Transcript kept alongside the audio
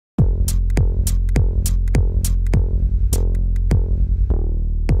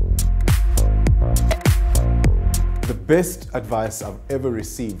best advice I've ever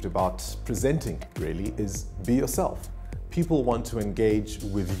received about presenting, really, is be yourself. People want to engage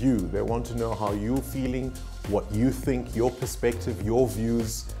with you. They want to know how you're feeling, what you think, your perspective, your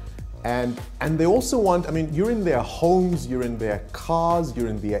views. And they also want, I mean, you're in their homes, you're in their cars, you're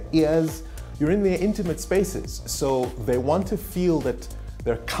in their ears, you're in their intimate spaces. So they want to feel that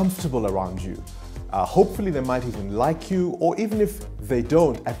they're comfortable around you. Hopefully they might even like you, or even if they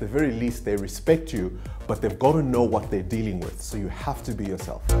don't, at the very least they respect you, but they've got to know what they're dealing with. So you have to be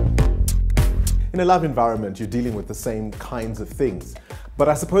yourself. In a live environment, you're dealing with the same kinds of things. But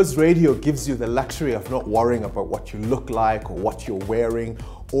I suppose radio gives you the luxury of not worrying about what you look like or what you're wearing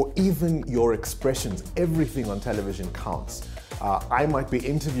or even your expressions. Everything on television counts. I might be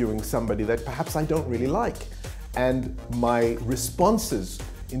interviewing somebody that perhaps I don't really like, and my responses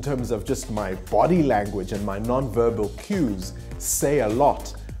in terms of just my body language and my non-verbal cues say a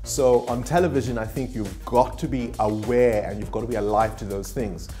lot. So on television, I think you've got to be aware and you've got to be alive to those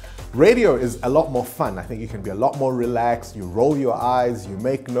things. Radio is a lot more fun. I think you can be a lot more relaxed. You roll your eyes, you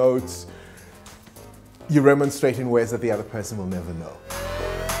make notes, you remonstrate in ways that the other person will never know.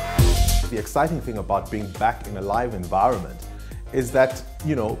 The exciting thing about being back in a live environment is that,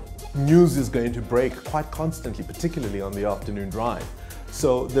 you know, news is going to break quite constantly, particularly on the afternoon drive.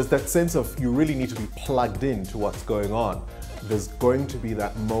 So there's that sense of you really need to be plugged in to what's going on. There's going to be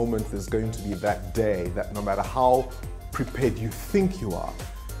that moment, there's going to be that day that no matter how prepared you think you are,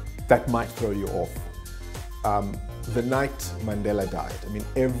 that might throw you off. The night Mandela died, I mean,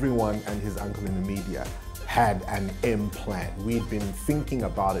 everyone and his uncle in the media had an M plan. We'd been thinking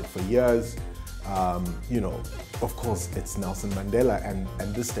about it for years. You know, of course, it's Nelson Mandela,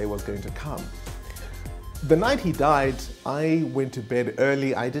 and this day was going to come. The night he died, I went to bed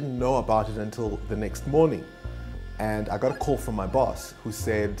early. I didn't know about it until the next morning. And I got a call from my boss who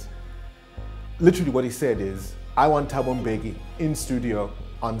said, literally what he said is, I want Thabo Mbeki in studio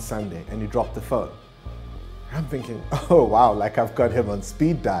on Sunday, and he dropped the phone. I'm thinking, oh wow, like I've got him on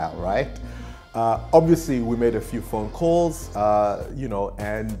speed dial, right? Obviously, we made a few phone calls, you know,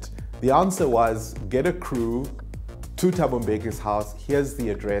 and the answer was, get a crew to Thabo Mbeki's house, here's the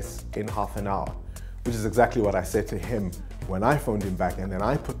address in half an hour, which is exactly what I said to him when I phoned him back, and then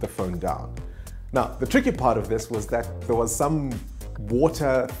I put the phone down. Now, the tricky part of this was that there was some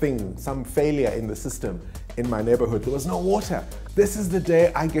water thing, some failure in the system in my neighborhood. There was no water. This is the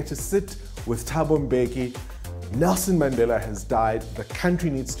day I get to sit with Thabo Mbeki. Nelson Mandela has died. The country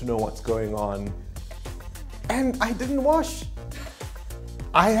needs to know what's going on. And I didn't wash.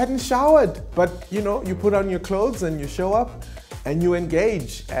 I hadn't showered, but you know, you put on your clothes and you show up and you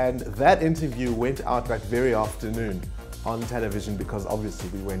engage. And that interview went out that very afternoon on television because obviously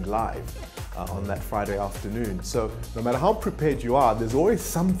we went live on that Friday afternoon. So no matter how prepared you are, there's always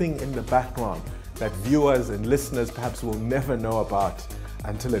something in the background that viewers and listeners perhaps will never know about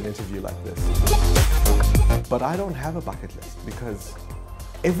until an interview like this. But I don't have a bucket list because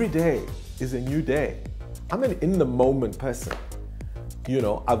every day is a new day. I'm an in-the-moment person. You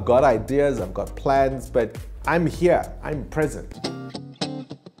know, I've got ideas, I've got plans, but I'm here, I'm present.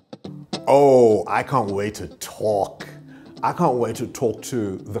 Oh, I can't wait to talk. I can't wait to talk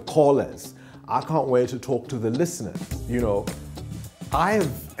to the callers. I can't wait to talk to the listeners. You know,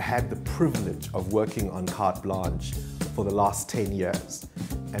 I've had the privilege of working on Carte Blanche for the last 10 years.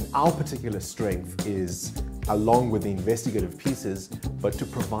 And our particular strength is, along with the investigative pieces, but to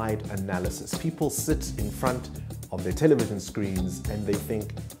provide analysis. People sit in front of their television screens and they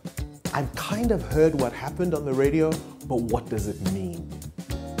think, I've kind of heard what happened on the radio, but what does it mean?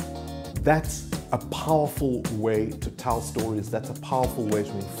 That's a powerful way to tell stories. That's a powerful way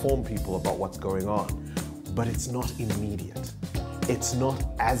to inform people about what's going on. But it's not immediate. It's not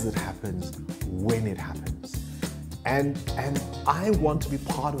as it happens, when it happens. And I want to be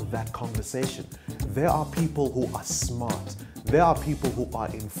part of that conversation. There are people who are smart. There are people who are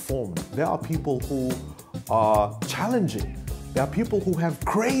informed. There are people who are challenging. There are people who have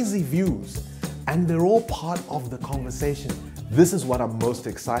crazy views, and they're all part of the conversation. This is what I'm most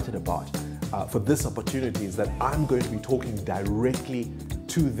excited about for this opportunity, is that I'm going to be talking directly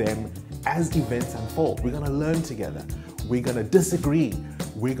to them as events unfold. We're going to learn together. We're going to disagree.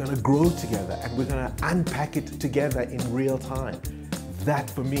 We're going to grow together, and we're going to unpack it together in real time. That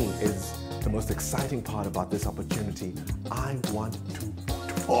for me is the most exciting part about this opportunity. I want to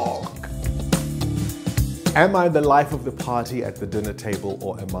talk. Am I the life of the party at the dinner table,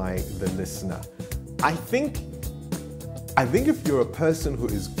 or am I the listener? I think if you're a person who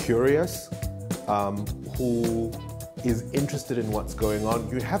is curious, who is interested in what's going on,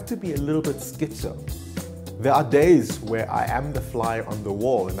 you have to be a little bit schizo. There are days where I am the fly on the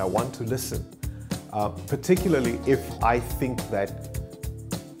wall and I want to listen. particularly if I think that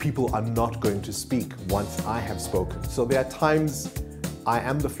people are not going to speak once I have spoken. So there are times I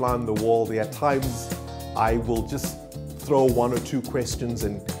am the fly on the wall. There are times I will just throw one or two questions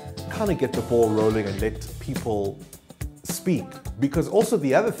and kind of get the ball rolling and let people speak. Because also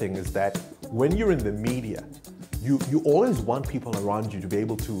the other thing is that when you're in the media, you always want people around you to be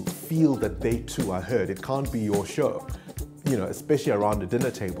able to feel that they too are heard. It can't be your show, you know, especially around a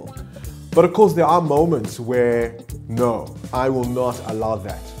dinner table. But of course there are moments where, no, I will not allow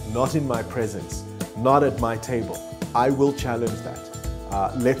that. Not in my presence, not at my table. I will challenge that.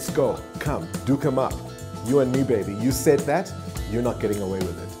 Let's go, come, do come up. You and me, baby. You said that, you're not getting away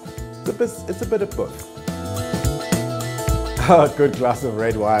with it. It's a bit of both. A good glass of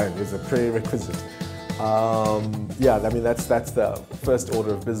red wine is a prerequisite. Yeah, I mean, that's the first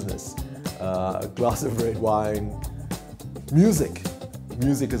order of business. A glass of red wine. Music.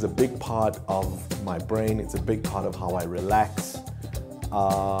 Music is a big part of my brain. It's a big part of how I relax.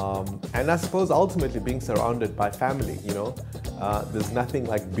 And I suppose ultimately being surrounded by family, you know. There's nothing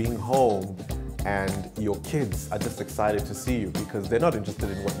like being home and your kids are just excited to see you because they're not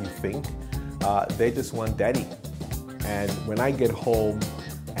interested in what you think. They just want daddy. And when I get home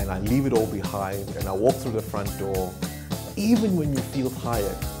and I leave it all behind and I walk through the front door, even when you feel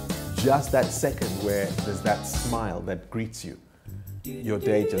tired, just that second where there's that smile that greets you, your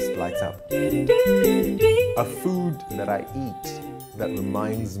day just lights up. A food that I eat that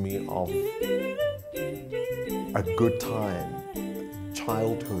reminds me of a good time,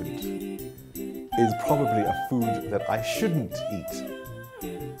 childhood, is probably a food that I shouldn't eat.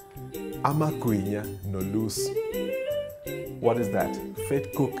 Amagwinya no loose. What is that?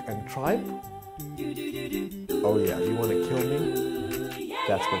 Fit, cook, and tribe? Oh yeah, you want to kill me?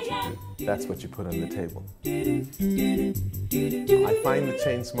 That's what you do. That's what you put on the table. I find the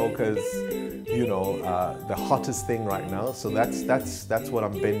chain smokers, you know, the hottest thing right now. So that's what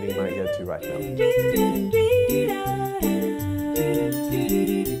I'm bending my ear to right now.